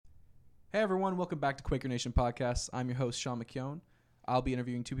Hey everyone, welcome back to Quaker Nation Podcast. I'm your host, Sean McKeown. I'll be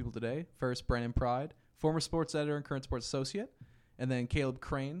interviewing two people today. First, Brandon Pride, former sports editor and current sports associate. And then Caleb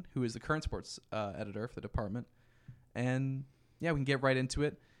Crain, who is the current sports editor for the department. And yeah, we can get right into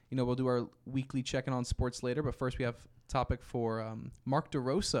it. You know, we'll do our weekly check-in on sports later, but first we have a topic for Mark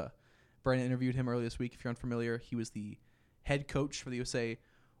DeRosa. Brandon interviewed him earlier this week. If you're unfamiliar, he was the head coach for the USA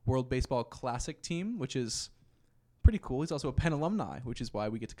World Baseball Classic team, which is pretty cool. He's also a Penn alumni, which is why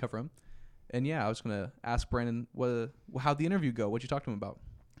we get to cover him. And yeah, I was going to ask Brandon how'd the interview go? What'd you talk to him about?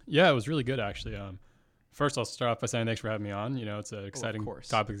 Yeah, it was really good, actually. First, I'll start off by saying thanks for having me on. You know, it's an exciting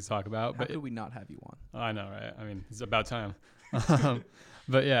topic to talk about. How could we not have you on? I know, right? I mean, it's about time.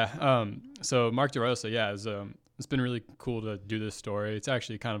 But yeah, so Mark DeRosa, yeah, it's been really cool to do this story. It's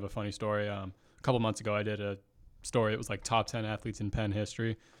actually kind of a funny story. A couple months ago, I did a story. It was like top 10 athletes in Penn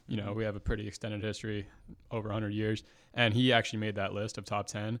history. You know, we have a pretty extended history, over 100 years. And he actually made that list of top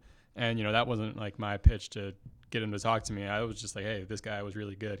 10. And, you know, that wasn't like my pitch to get him to talk to me. I was just like, hey, this guy was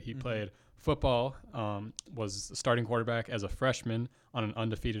really good. He played football, was a starting quarterback as a freshman on an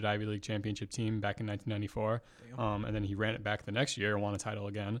undefeated Ivy League championship team back in 1994. And then he ran it back the next year and won a title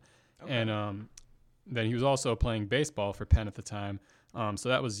again. Okay. And then he was also playing baseball for Penn at the time. So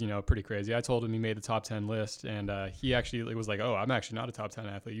that was, you know, pretty crazy. I told him he made the top 10 list, and he actually was like, oh, I'm actually not a top 10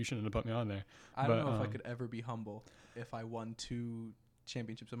 athlete. You shouldn't have put me on there. I don't know if I could ever be humble if I won 2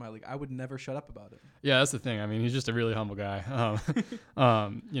 championships in my league. I would never shut up about it. Yeah, that's the thing. I mean, he's just a really humble guy.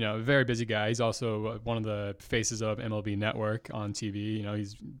 You know, very busy guy. He's also one of the faces of MLB Network on TV. You know,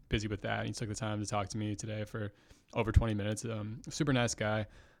 he's busy with that. He took the time to talk to me today for over 20 minutes. Super nice guy.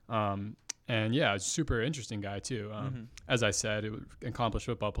 And yeah, super interesting guy too. As I said, it was an accomplished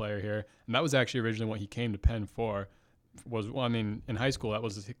football player here. And that was actually originally what he came to Penn for. I mean, in high school, that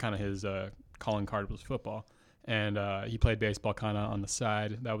was kind of his calling card was football. And he played baseball kind of on the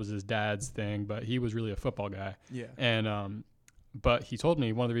side. That was his dad's thing, but he was really a football guy. Yeah. And but he told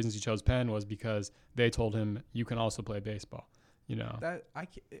me one of the reasons he chose Penn was because they told him you can also play baseball. You know.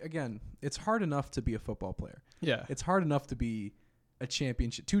 Again, it's hard enough to be a football player. Yeah. It's hard enough to be a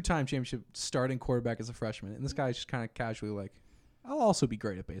two-time championship starting quarterback as a freshman. And this guy's just kind of casually like, I'll also be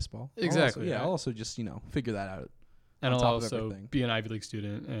great at baseball. Exactly. I'll also just, figure that out. And I'll also be an Ivy League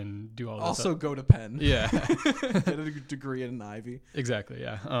student and do all this. Also go to Penn. Yeah. Get a degree in an Ivy. Exactly,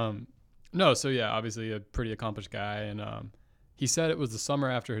 yeah. No, so yeah, obviously a pretty accomplished guy. And he said it was the summer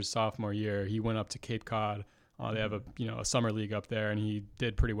after his sophomore year. He went up to Cape Cod. They have a summer league up there, and he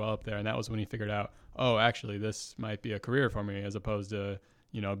did pretty well up there. And that was when he figured out, oh, actually, this might be a career for me as opposed to,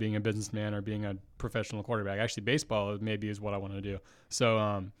 being a businessman or being a professional quarterback. Actually, baseball maybe is what I want to do. So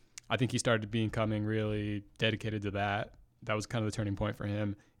I think he started becoming really dedicated to that. That was kind of the turning point for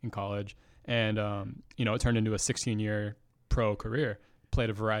him in college. And, it turned into a 16-year pro career.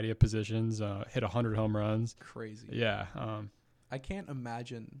 Played a variety of positions, hit 100 home runs. Crazy. Yeah. I can't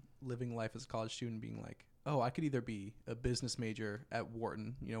imagine living life as a college student being like, oh, I could either be a business major at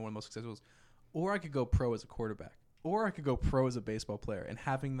Wharton, one of the most successful, or I could go pro as a quarterback, or I could go pro as a baseball player. And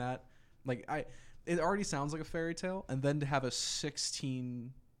having that, it already sounds like a fairy tale. And then to have a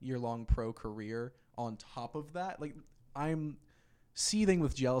 16-year-long pro career on top of that, I'm seething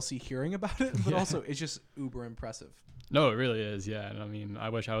with jealousy hearing about it, but also it's just uber impressive. No, it really is. Yeah. And I mean, I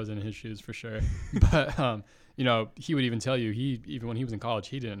wish I was in his shoes for sure. But, he would even tell you, even when he was in college,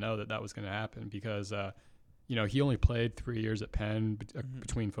 he didn't know that was going to happen because, he only played 3 years at Penn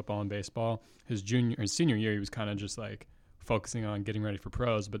between football and baseball. His senior year, he was kind of just like focusing on getting ready for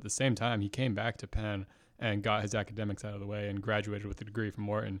pros. But at the same time, he came back to Penn and got his academics out of the way and graduated with a degree from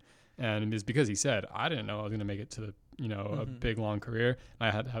Wharton. And it's because he said, I didn't know I was going to make it to a big, long career. And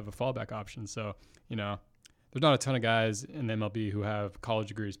I had to have a fallback option. So, there's not a ton of guys in the MLB who have college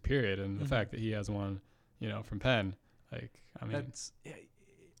degrees, period. And the fact that he has one, from Penn,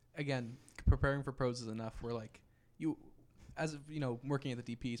 again, preparing for pros is enough. We're working at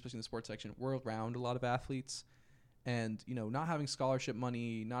the DP, especially in the sports section, we're around a lot of athletes, and not having scholarship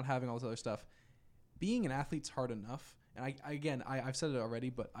money, not having all this other stuff. Being an athlete's hard enough, and I've said it already,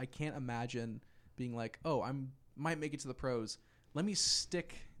 but I can't imagine being like, oh, might make it to the pros. Let me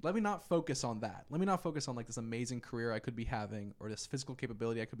not focus on that. Let me not focus on this amazing career I could be having or this physical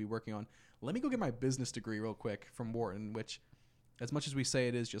capability I could be working on. Let me go get my business degree real quick from Wharton, which, as much as we say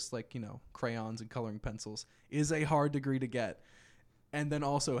it is just crayons and coloring pencils, is a hard degree to get. And then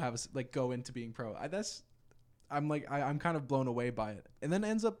also have go into being pro. I'm kind of blown away by it. And then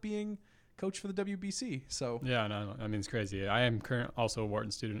ends up being coach for the WBC. So yeah, no, I mean, it's crazy. I am also a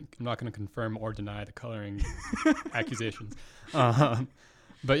Wharton student. I'm not going to confirm or deny the coloring accusations.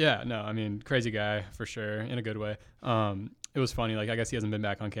 But yeah, no, I mean, crazy guy for sure, in a good way. it was funny. Like, I guess he hasn't been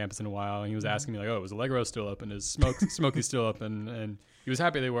back on campus in a while, and he was Mm-hmm. asking me like, "Oh, is Allegro still open? Is Smokey still open?" And he was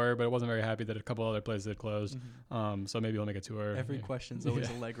happy they were, but wasn't very happy that a couple other places had closed. Mm-hmm. So maybe he'll make a tour. Every question's always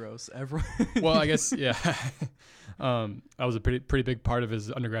Allegros. Every Well, I guess yeah. That was a pretty big part of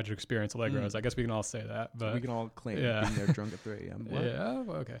his undergraduate experience, Allegros. I guess we can all say that. But we can all claim yeah. being there drunk at 3 a.m. What? Yeah.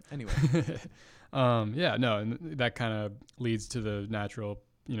 Well, okay. Anyway. Yeah. No, and that kind of leads to the natural,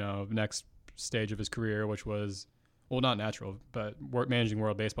 next stage of his career, which was, well, not natural, but managing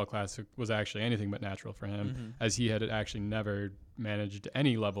World Baseball Classic was actually anything but natural for him, as he had actually never managed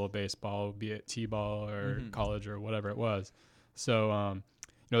any level of baseball, be it T-ball or college or whatever it was. So,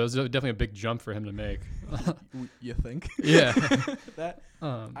 it was definitely a big jump for him to make. You think? Yeah.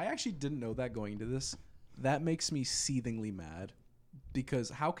 I actually didn't know that going into this. That makes me seethingly mad, because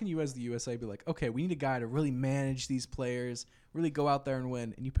how can you as the USA be like, okay, we need a guy to really manage these players, really go out there and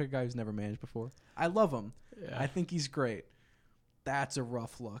win, and you pick a guy who's never managed before? I love him. Yeah. I think he's great. That's a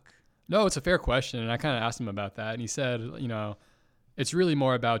rough look. No, it's a fair question, and I kind of asked him about that, and he said, it's really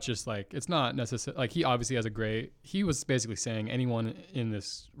more about just like, it's not necessarily like he obviously has he was basically saying anyone in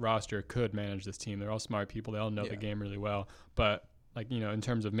this roster could manage this team. They're all smart people. They all know the game really well, but like, in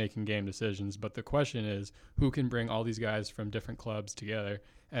terms of making game decisions. But the question is, who can bring all these guys from different clubs together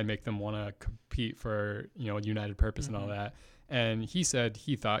and make them want to compete for, a united purpose and all that. And he said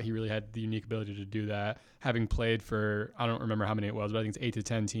he thought he really had the unique ability to do that, having played for, I don't remember how many it was, but I think it's 8 to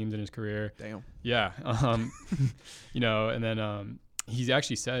 10 teams in his career. Damn. Yeah. And then he's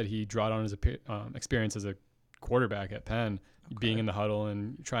actually said he drawed on his experience as a quarterback at Penn, being in the huddle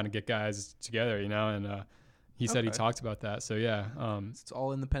and trying to get guys together, and he said he talked about that. So, yeah. It's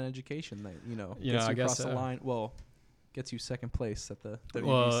all in the Penn education that, gets you I guess across the line. Well, gets you second place at the WBC.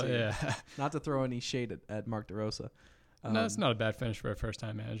 Well, yeah. Not to throw any shade at Mark DeRosa. No, it's not a bad finish for a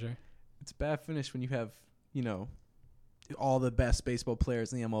first-time manager. It's a bad finish when you have, all the best baseball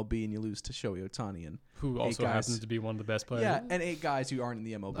players in the MLB and you lose to Shohei Ohtani, and who also happens to be one of the best players. Yeah, and 8 guys who aren't in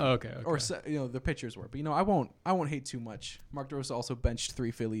the MLB. Oh, okay. Or the pitchers were. But I won't hate too much. Mark DeRosa also benched 3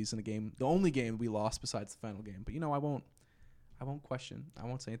 Phillies in a game, the only game we lost besides the final game. But I won't question. I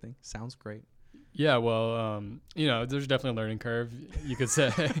won't say anything. Sounds great. Yeah, well, there's definitely a learning curve, you could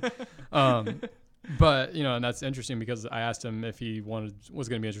say. But, and that's interesting because I asked him if he was going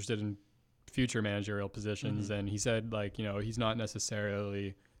to be interested in future managerial positions. And he said, like, he's not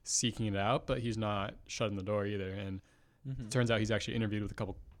necessarily seeking it out, but he's not shutting the door either. And it turns out he's actually interviewed with a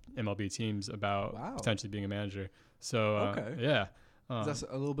couple MLB teams about potentially being a manager. So, yeah. That's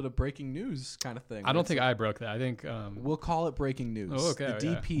a little bit of breaking news kind of thing. I don't think I broke that. I think we'll call it breaking news. Oh, okay.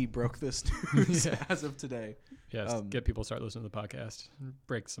 The DP broke this news as of today. Yes, get people to start listening to the podcast.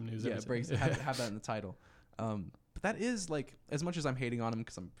 Break some news. Yeah, have that in the title. But that is, like, as much as I'm hating on him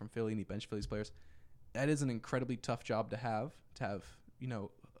because I'm from Philly and he bench Phillies players, that is an incredibly tough job to have.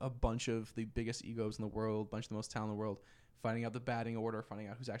 A bunch of the biggest egos in the world, a bunch of the most talent in the world, finding out the batting order, finding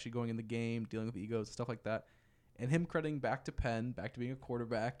out who's actually going in the game, dealing with egos and stuff like that. And him crediting back to Penn, back to being a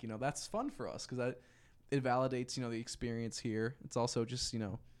quarterback, that's fun for us because it validates, the experience here. It's also just,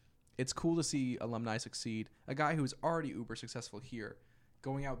 it's cool to see alumni succeed. A guy who's already uber successful here,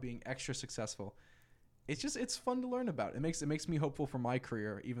 going out being extra successful. It's fun to learn about. It makes me hopeful for my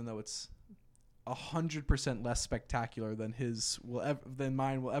career, even though it's 100% less spectacular than than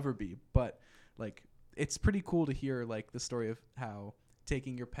mine will ever be. But like, it's pretty cool to hear like the story of how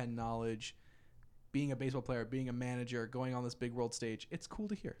taking your Penn knowledge, being a baseball player, being a manager, going on this big world stage. It's cool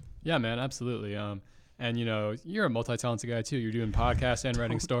to hear. Yeah, man, absolutely. And you're a multi-talented guy too. You're doing podcasts and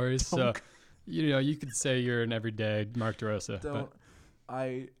writing stories. So, you could say you're an everyday Mark DeRosa.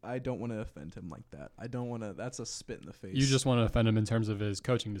 I don't want to offend him like that. I don't want to. That's a spit in the face. You just want to offend him in terms of his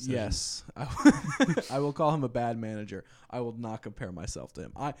coaching decisions. Yes, I will call him a bad manager. I will not compare myself to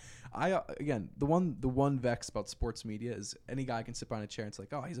him. Again, the one vex about sports media is any guy can sit behind a chair and it's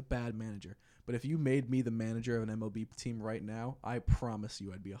like, oh, he's a bad manager. But if you made me the manager of an MLB team right now, I promise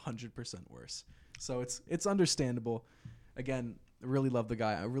you I'd be 100% worse. So it's understandable. Again, I really love the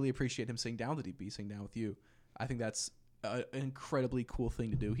guy. I really appreciate him sitting down with the DP, sitting down with you. I think that's an incredibly cool thing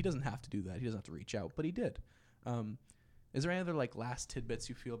to do. He doesn't have to do that. He doesn't have to reach out, but he did. Is there any other like last tidbits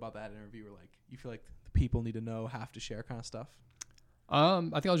you feel about that interview, or like you feel like the people need to know, have to share kind of stuff? I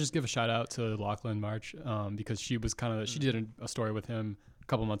think I'll just give a shout out to Lachlan March because she was she did a story with him a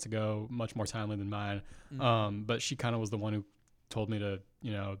couple months ago, much more timely than mine. But she kind of was the one who told me to,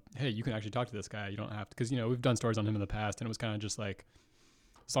 hey, you can actually talk to this guy. You don't have to, because we've done stories on him in the past, and it was kind of just like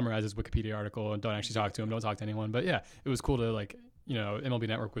summarize his Wikipedia article and don't actually talk to him, don't talk to anyone. But yeah, it was cool to like, MLB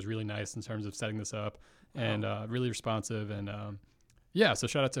Network was really nice in terms of setting this up and really responsive. And so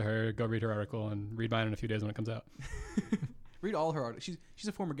shout out to her. Go read her article and read mine in a few days when it comes out. Read all her articles. She's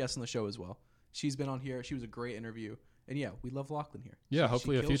a former guest on the show as well. She's been on here. She was a great interview. And yeah, we love Lachlan here. Yeah,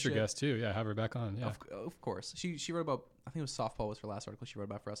 hopefully a future guest too. Yeah, have her back on. Yeah, of course. She wrote about, I think it was softball was her last article she wrote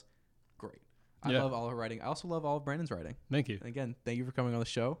about for us. Great. I love all her writing. I also love all of Brandon's writing. Thank you. And again, thank you for coming on the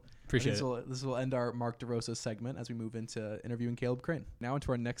show. Appreciate it. This will end our Mark DeRosa segment as we move into interviewing Caleb Crain. Now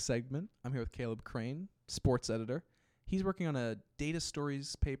into our next segment. I'm here with Caleb Crain, sports editor. He's working on a data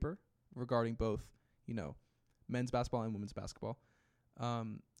stories paper regarding both, men's basketball and women's basketball.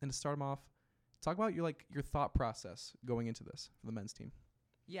 And to start him off, talk about your thought process going into this for the men's team.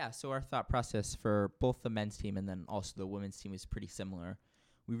 Yeah, so our thought process for both the men's team and then also the women's team is pretty similar.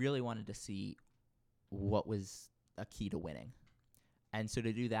 We really wanted to see what was a key to winning. And so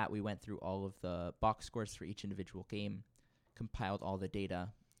to do that, we went through all of the box scores for each individual game, compiled all the data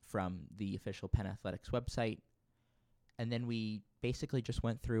from the official Penn Athletics website, and then we basically just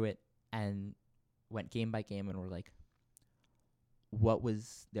went through it and went game by game and were like, what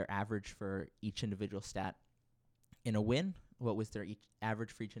was their average for each individual stat in a win? What was their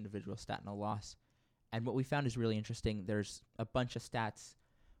average for each individual stat in a loss? And what we found is really interesting. There's a bunch of stats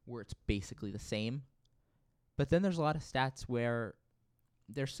where it's basically the same, but then there's a lot of stats where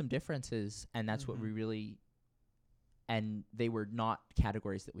there's some differences, and that's what we really, and they were not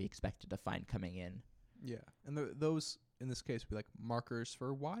categories that we expected to find coming in. Yeah, and those, in this case, would be like markers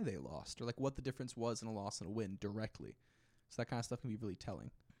for why they lost, or like what the difference was in a loss and a win directly. So that kind of stuff can be really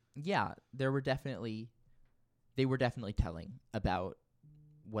telling. Yeah, they were definitely telling about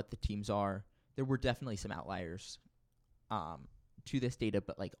what the teams are. There were definitely some outliers to this data,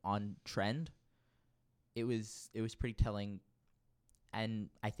 but like on trend, it was pretty telling, and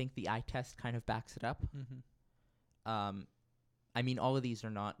I think the eye test kind of backs it up. I mean, all of these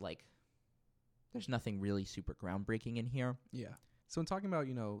are not like, there's nothing really super groundbreaking in here. Yeah. So in talking about,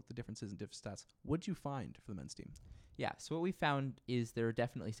 the differences in different stats, what did you find for the men's team? Yeah, so what we found is there are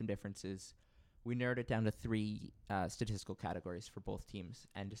definitely some differences. We narrowed it down to 3 statistical categories for both teams,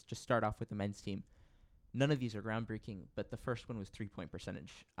 and just start off with the men's team. None of these are groundbreaking, but the first one was 3-point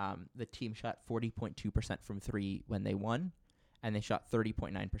percentage. The team shot 40.2% from 3 when they won, and they shot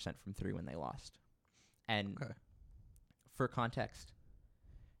 30.9% from 3 when they lost. And for context,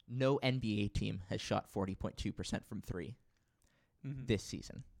 no NBA team has shot 40.2% from 3 this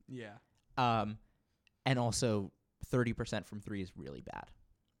season. Yeah. And also 30% from 3 is really bad.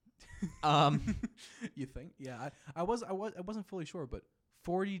 You think? Yeah, I wasn't fully sure, but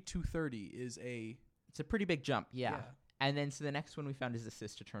 40 to 30 is it's a pretty big jump. Yeah. And then so the next one we found is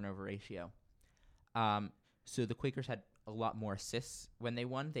assist to turnover ratio. So the Quakers had a lot more assists when they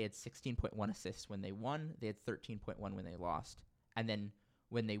won. They had 16.1 assists when they won. They had 13.1 when they lost. And then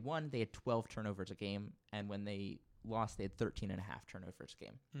when they won, they had 12 turnovers a game, and when they lost, they had 13.5 turnovers a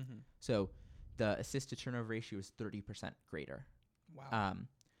game. So the assist to turnover ratio is 30% greater. Wow.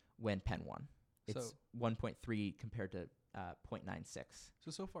 When Penn won. It's 1.3 compared to 0.96.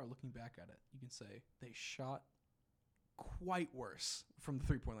 So far, looking back at it, you can say they shot quite worse from the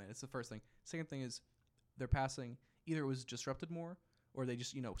 3-point line. It's the first thing. Second thing is their passing, either it was disrupted more or they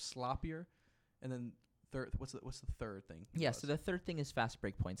just, sloppier. And then third, what's the third thing? Yeah, so the third thing is fast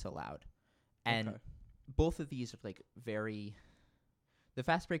break points allowed. And both of these are the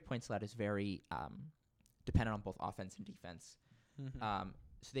fast break points allowed is very dependent on both offense and defense.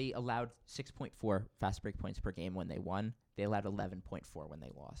 So they allowed 6.4 fast break points per game when they won. They allowed 11.4 when they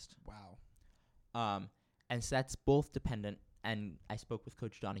lost. Wow. And so that's both dependent, and I spoke with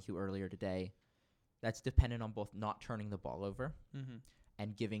Coach Donahue earlier today, that's dependent on both not turning the ball over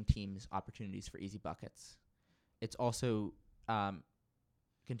and giving teams opportunities for easy buckets. It's also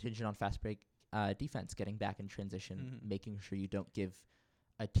contingent on fast break defense, getting back in transition, making sure you don't give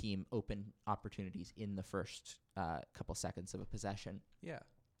a team open opportunities in the first couple seconds of a possession. Yeah.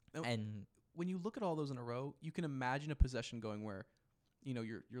 And when you look at all those in a row, you can imagine a possession going where,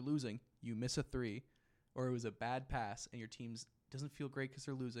 you're losing, you miss a 3, or it was a bad pass and your team doesn't feel great because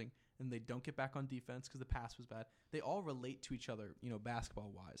they're losing, and they don't get back on defense because the pass was bad. They all relate to each other,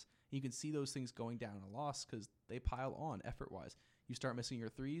 basketball-wise. And you can see those things going down in a loss because they pile on effort-wise. You start missing your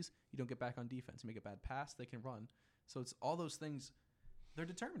 3s, you don't get back on defense. You make a bad pass, they can run. So it's all those things. They're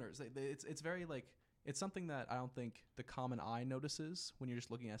determiners. It's very it's something that I don't think the common eye notices when you're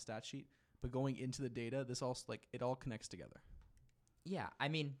just looking at a stat sheet. But going into the data, this all it all connects together. Yeah, I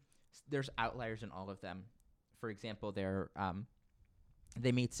mean, there's outliers in all of them. For example,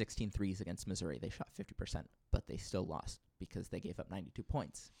 they made 16 threes against Missouri. They shot 50%, but they still lost because they gave up 92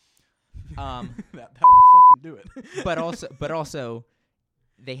 points. That will fucking do it. but also,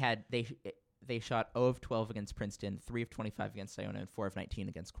 they shot 0 of 12 against Princeton, 3 of 25 against Iona, and 4 of 19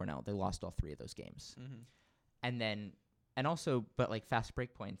 against Cornell. They lost all 3 of those games. And then And also, but like fast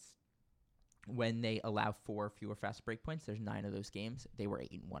break points, when they allow 4 fewer fast break points, there's 9 of those games. They were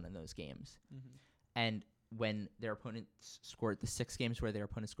 8-1 in those games. Mm-hmm. And when their opponents scored the 6 games where their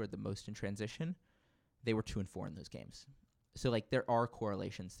opponent scored the most in transition, they were 2-4 in those games. So like there are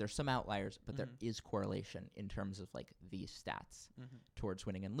correlations. There's some outliers, but there is correlation in terms of like these stats towards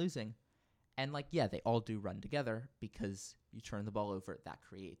winning and losing. And like, yeah, they all do run together because you turn the ball over, that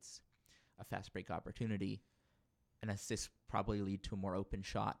creates a fast break opportunity. An assist probably lead to a more open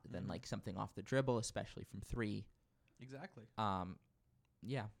shot than like something off the dribble, especially from 3. Exactly.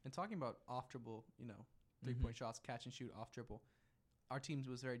 Yeah. And talking about off dribble, 3-point shots, catch and shoot off dribble. Our team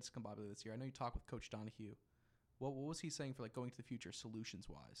was very discombobulated this year. I know you talked with Coach Donahue. What was he saying for like going to the future solutions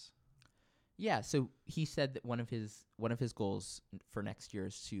wise? Yeah, so he said that one of his goals for next year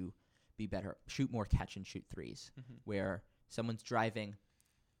is to be better, shoot more catch and shoot threes, where someone's driving,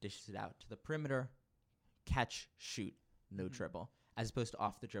 dishes it out to the perimeter, catch, shoot, no dribble, as opposed to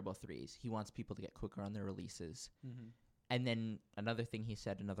off the dribble threes. He wants people to get quicker on their releases. And then another thing he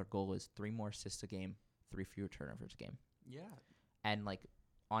said, another goal is 3 more assists a game, 3 fewer turnovers a game. Yeah. And like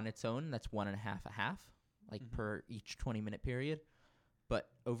on its own, that's 1.5 a half, like per each 20-minute period. But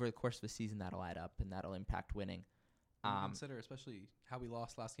over the course of the season, that'll add up and that'll impact winning. Consider especially how we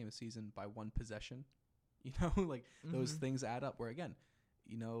lost last game of the season by 1 possession. Like those things add up where, again,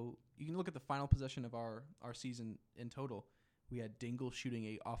 you can look at the final possession of our season in total. We had Dingle shooting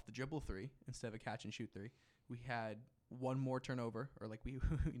a off the dribble 3 instead of a catch and shoot 3. We had 1 more turnover, or like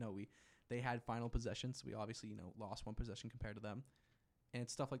they had final possessions. So we obviously, lost 1 possession compared to them. And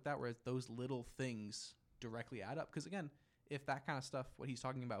it's stuff like that where those little things directly add up. Because again, if that kind of stuff, what he's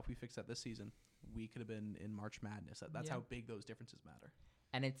talking about, if we fix that this season, we could have been in March Madness. That's how big those differences matter.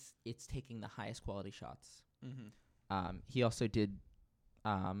 And it's taking the highest quality shots. He also did,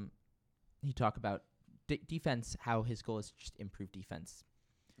 he talked about defense, how his goal is to just improve defense.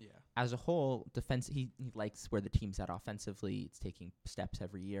 Yeah. As a whole, defense, he likes where the team's at offensively. It's taking steps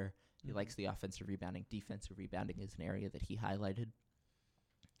every year. He likes the offensive rebounding. Defensive rebounding is an area that he highlighted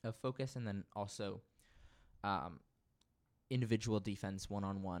of focus. And then also individual defense,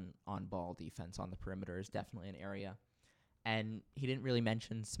 one-on-one, on-ball defense on the perimeter is definitely an area. And he didn't really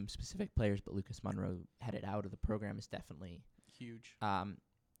mention some specific players, but Lucas Monroe headed out of the program is definitely huge.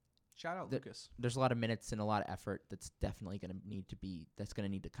 Shout out Lucas. There's a lot of minutes and a lot of effort that's definitely going to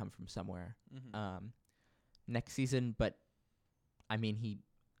need to come from somewhere next season. But I mean, he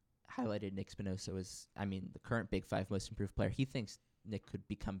highlighted Nick Spinoza as, the current Big 5 most improved player. He thinks Nick could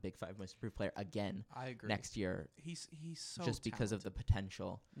become Big 5 most improved player again. I agree. Next year. He's so just because of the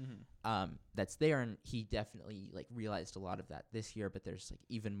potential that's there, and he definitely realized a lot of that this year. But there's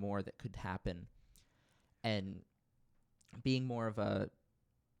even more that could happen, and being more of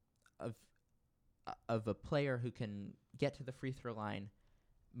a player who can get to the free throw line,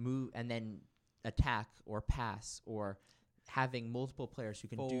 move, and then attack or pass, or having multiple players who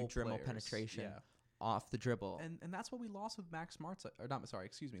can do dribble penetration off the dribble. And that's what we lost with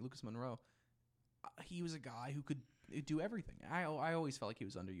Lucas Monroe. He was a guy who could do everything. I always felt like he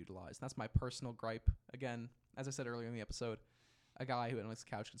was underutilized. That's my personal gripe. Again, as I said earlier in the episode, a guy who on his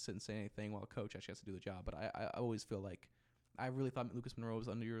couch could sit and say anything while a coach actually has to do the job. But I always feel like I really thought Lucas Monroe was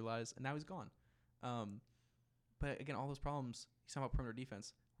underutilized, and now he's gone. But again, all those problems, he's talking about perimeter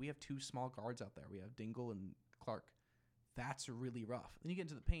defense. We have 2 small guards out there. We have Dingle and Clark. That's really rough. Then you get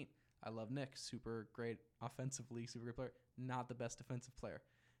into the paint. I love Nick, super great offensively, super great player, not the best defensive player.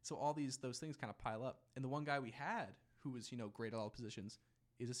 So all those things kind of pile up. And the one guy we had who was, great at all positions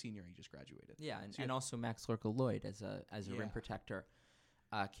is a senior. He just graduated. Yeah, and also Max Lorca-Lloyd as a rim protector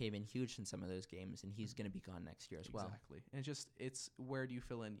came in huge in some of those games, and he's going to be gone next year as well. Exactly. And it's where do you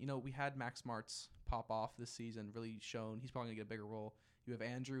fill in? We had Max Smarts pop off this season, really shown. He's probably going to get a bigger role. You have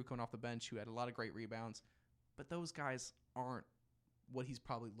Andrew coming off the bench who had a lot of great rebounds. But those guys aren't what he's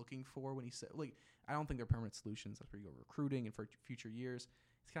probably looking for when he said, I don't think they're permanent solutions. That's where you go recruiting and for future years.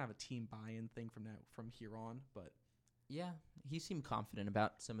 It's kind of a team buy-in thing from here on. But yeah, he seemed confident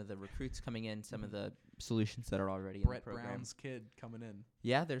about some of the recruits coming in, some of the solutions that are already in the program. Brett Brown's kid coming in.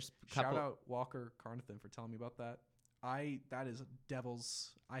 Yeah, there's a couple. Shout out Walker Carnathan for telling me about that. That is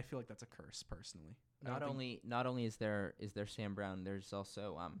devil's. I feel like that's a curse personally. Not only is there Sam Brown, there's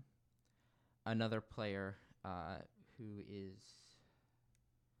also another player who is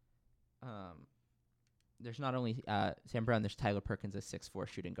there's not only Sam Brown, there's Tyler Perkins, a 6'4"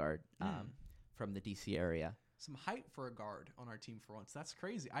 shooting guard from the DC area. Some height for a guard on our team for once. That's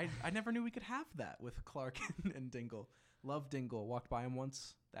crazy. I never knew we could have that with Clark and Dingle. Love Dingle. Walked by him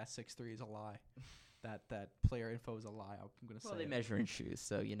once. That 6'3" is a lie. That player info is a lie. I'm going to say. Well, they measure in shoes,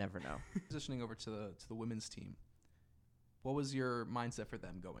 so you never know. Positioning over to the women's team. what was your mindset for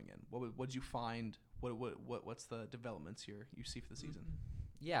them going in? What did you find? What's the developments here you see for the season?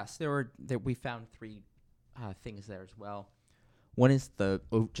 Yes, we found three things there as well. One is the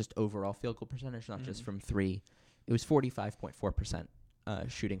just overall field goal percentage, not just from three. It was 45.4%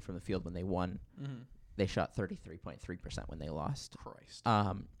 shooting from the field when they won. They shot 33.3% when they lost. Christ.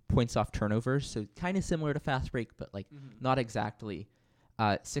 Points off turnovers, so kind of similar to fast break, but like not exactly.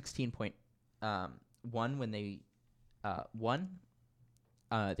 16.1 when they won.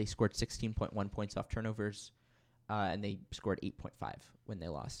 They scored 16.1 points off turnovers, and they scored 8.5 when they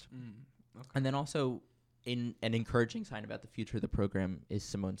lost. Okay. And then also, in an encouraging sign about the future of the program is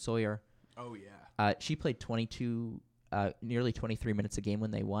Simone Sawyer. Oh yeah. She played nearly 23 minutes a game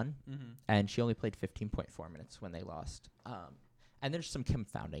when they won, and she only played 15.4 minutes when they lost. And there's some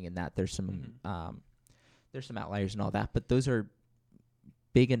confounding in that. There's some outliers and all that, but those are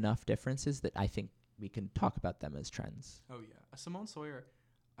big enough differences that I think we can talk about them as trends. Oh yeah, Simone Sawyer.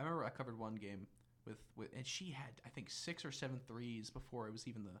 I remember I covered one game with and she had I think 6 or 7 threes before it was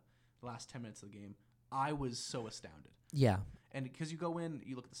even the last 10 minutes of the game. I was so astounded. Yeah. And because you go in,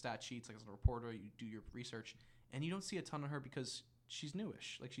 you look at the stat sheets, like as a reporter, you do your research, and you don't see a ton of her because she's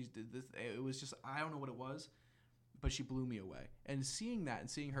newish. Like it was just, I don't know what it was, but she blew me away. And seeing that and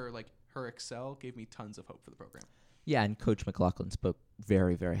seeing her her excel gave me tons of hope for the program. Yeah, and Coach McLaughlin spoke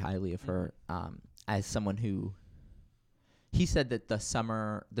very, very highly of her as someone who, he said that the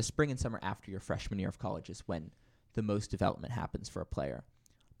spring and summer after your freshman year of college is when the most development happens for a player,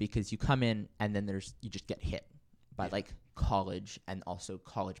 because you come in and then you just get hit by college and also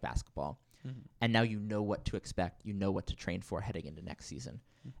college basketball. And now you know what to expect. You know what to train for heading into next season.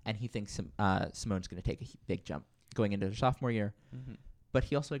 And he thinks Simone's going to take a big jump going into her sophomore year. But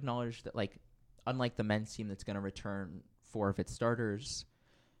he also acknowledged that, unlike the men's team that's going to return 4 of its starters,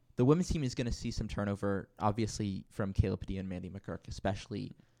 the women's team is going to see some turnover, obviously, from Caleb Padilla and Mandy McGurk,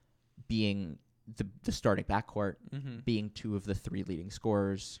 especially being the starting backcourt, being 2 of the 3 leading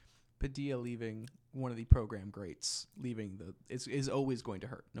scorers. Padilla leaving, one of the program greats, leaving is always going to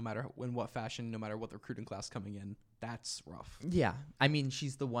hurt, no matter in what fashion, no matter what the recruiting class coming in. That's rough. Yeah, I mean,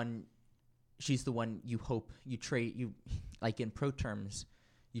 she's the one you hope you trade. In pro terms,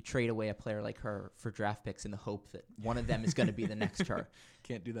 you trade away a player like her for draft picks in the hope that one of them is going to be the next her.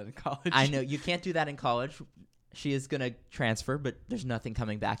 Can't do that in college. I know you can't do that in college. She is going to transfer, but there's nothing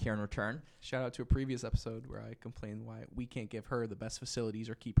coming back here in return. Shout out to a previous episode where I complained why we can't give her the best facilities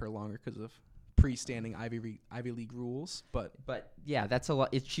or keep her longer because of pre-standing Ivy League rules. But yeah, that's a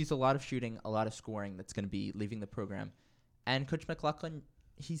lot. She's a lot of shooting, a lot of scoring that's going to be leaving the program. And Coach McLaughlin,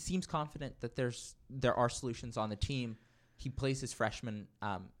 he seems confident that there are solutions on the team. He plays his freshmen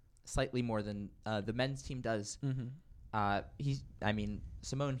slightly more than the men's team does.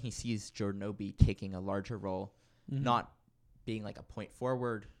 Simone, he sees Jordan Obi taking a larger role, not being a point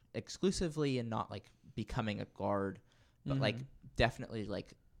forward exclusively and not becoming a guard, but definitely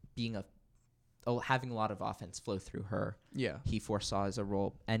being having a lot of offense flow through her. Yeah, he foresaw as a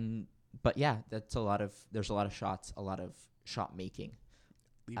role, but yeah, there's a lot of shots, a lot of shot making,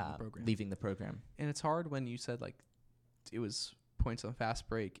 leaving the program. And it's hard when you said it was points on fast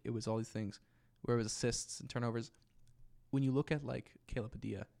break, it was all these things, where it was assists and turnovers. When you look at Caleb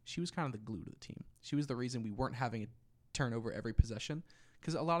Padilla, she was kind of the glue to the team. She was the reason we weren't having a turnover every possession,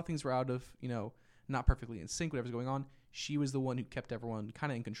 because a lot of things were out of, not perfectly in sync, whatever's going on. She was the one who kept everyone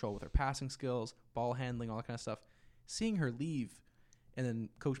kind of in control with her passing skills, ball handling, all that kind of stuff. Seeing her leave, and then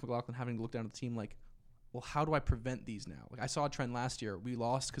Coach McLaughlin having to look down at the team well, how do I prevent these now? I saw a trend last year. We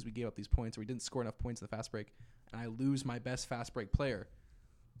lost because we gave up these points, or we didn't score enough points in the fast break, and I lose my best fast break player.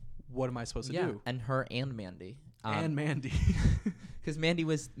 What am I supposed to do? And her and Mandy. Mandy. Because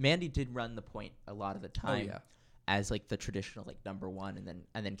Mandy did run the point a lot of the time. Oh, yeah. As the traditional number one,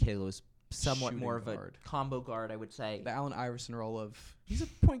 and then Kayla was somewhat more of a combo guard, I would say. The Allen Iverson role of he's a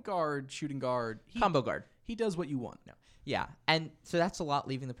point guard, shooting guard, combo guard. He does what you want. No, yeah, and so that's a lot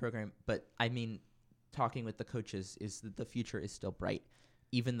leaving the program. But I mean, talking with the coaches is that the future is still bright,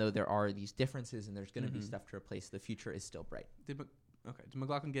 even though there are these differences and there's going to be stuff to replace. The future is still bright. Did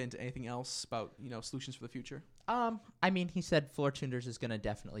McLaughlin get into anything else about solutions for the future? I mean, he said Flor Tunders is going to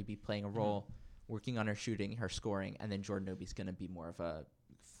definitely be playing a role, working on her shooting, her scoring, and then Jordan Obi's going to be more of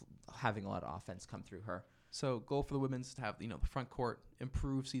having a lot of offense come through her. So goal for the women's is to have the front court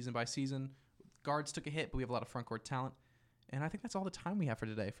improve season by season. Guards took a hit, but we have a lot of front court talent. And I think that's all the time we have for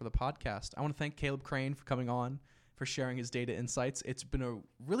today for the podcast. I want to thank Caleb Crain for coming on, for sharing his data insights. It's been a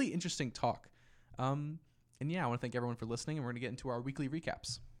really interesting talk. And yeah, I want to thank everyone for listening, and we're going to get into our weekly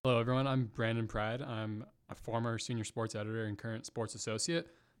recaps. Hello, everyone. I'm Brandon Pride. I'm a former senior sports editor and current sports associate.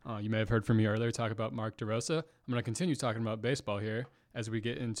 You may have heard from me earlier talk about Mark DeRosa. I'm going to continue talking about baseball here as we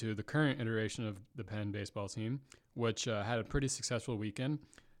get into the current iteration of the Penn baseball team, which had a pretty successful weekend,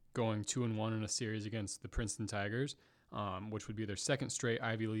 going 2-1 in a series against the Princeton Tigers, which would be their second straight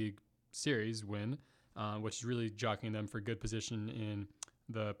Ivy League series win, which is really jockeying them for good position in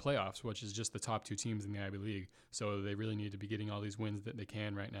the playoffs, which is just the top 2 teams in the Ivy League. So they really need to be getting all these wins that they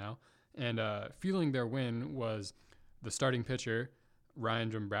can right now. And fueling their win was the starting pitcher,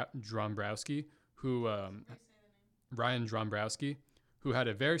 Riane Lumer, who had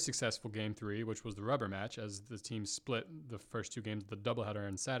a very successful Game 3, which was the rubber match, as the team split the first 2 games of the doubleheader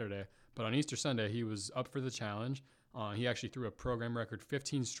on Saturday. But on Easter Sunday, he was up for the challenge. He actually threw a program record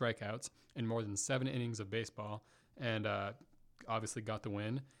 15 strikeouts in more than 7 innings of baseball, and obviously got the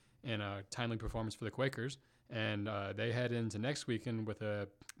win in a timely performance for the Quakers. And they head into next weekend with a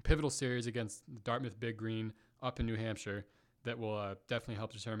pivotal series against Dartmouth Big Green up in New Hampshire that will definitely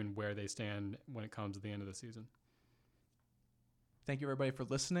help determine where they stand when it comes to the end of the season. Thank you, everybody, for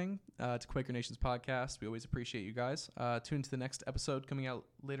listening to Quaker Nation's podcast. We always appreciate you guys. Tune into the next episode coming out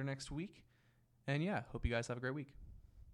later next week. And, yeah, hope you guys have a great week.